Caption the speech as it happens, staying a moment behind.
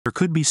There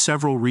could be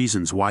several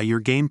reasons why your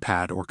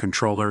gamepad or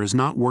controller is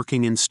not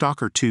working in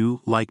Stalker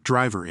 2, like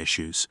driver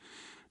issues.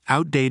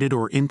 Outdated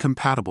or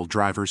incompatible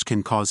drivers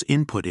can cause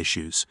input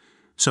issues.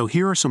 So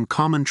here are some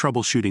common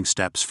troubleshooting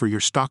steps for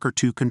your Stalker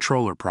 2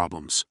 controller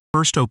problems.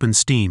 First, open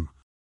Steam.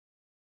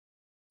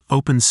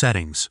 Open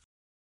Settings.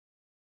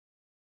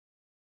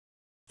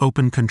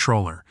 Open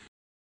Controller.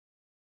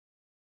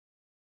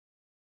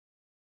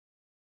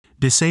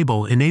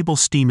 Enable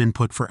Steam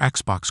input for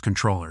Xbox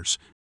controllers.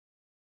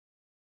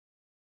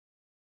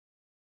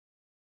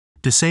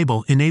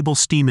 Enable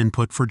Steam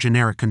input for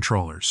generic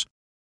controllers.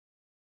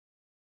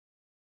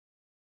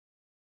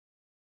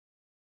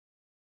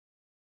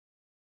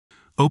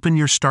 Open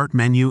your Start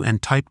menu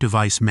and type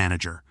Device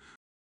Manager.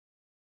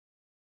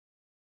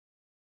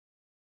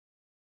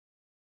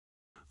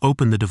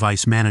 Open the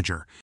Device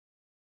Manager.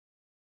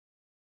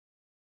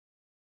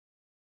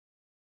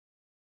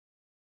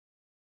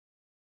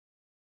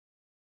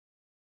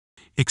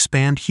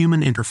 Expand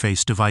Human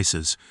Interface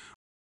Devices.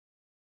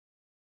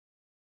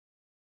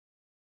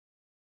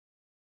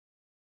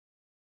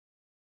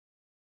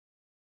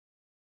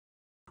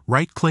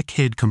 Right-click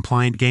HID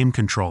Compliant Game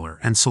Controller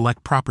and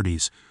select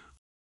Properties.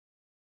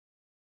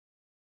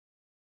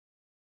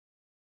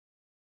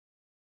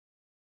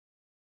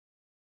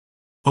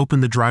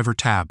 Open the Driver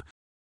tab.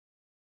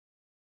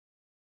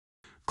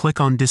 Click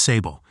on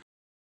Disable.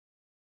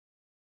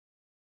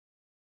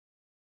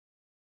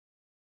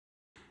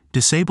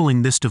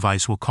 Disabling this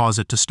device will cause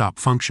it to stop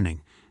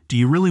functioning. Do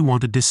you really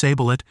want to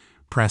disable it?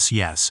 Press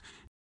Yes.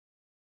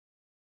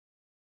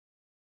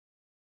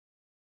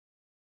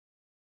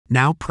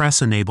 Now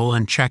press Enable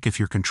and check if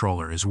your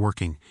controller is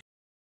working.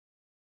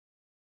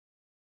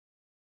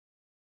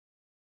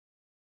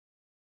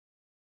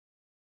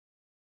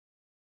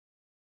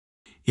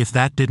 If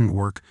that didn't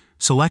work,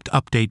 select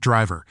Update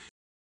Driver.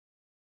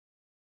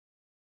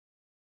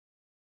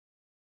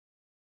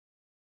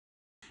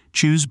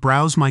 Choose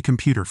Browse My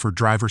Computer for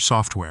driver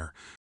software.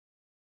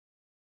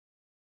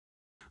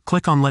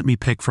 Click on Let me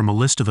pick from a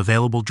list of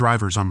available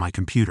drivers on my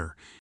computer.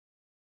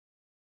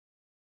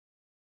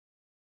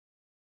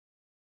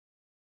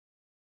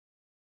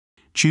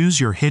 Choose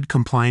your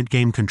HID-compliant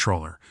game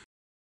controller.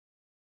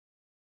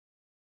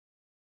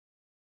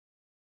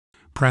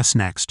 Press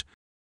Next.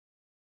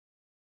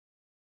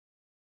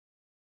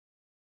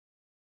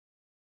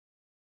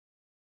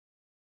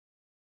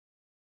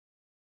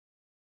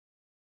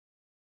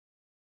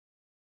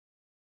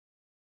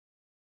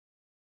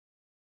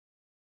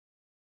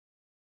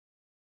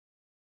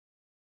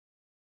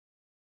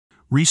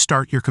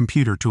 Restart your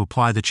computer to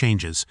apply the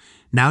changes.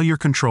 Now your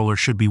controller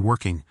should be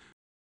working.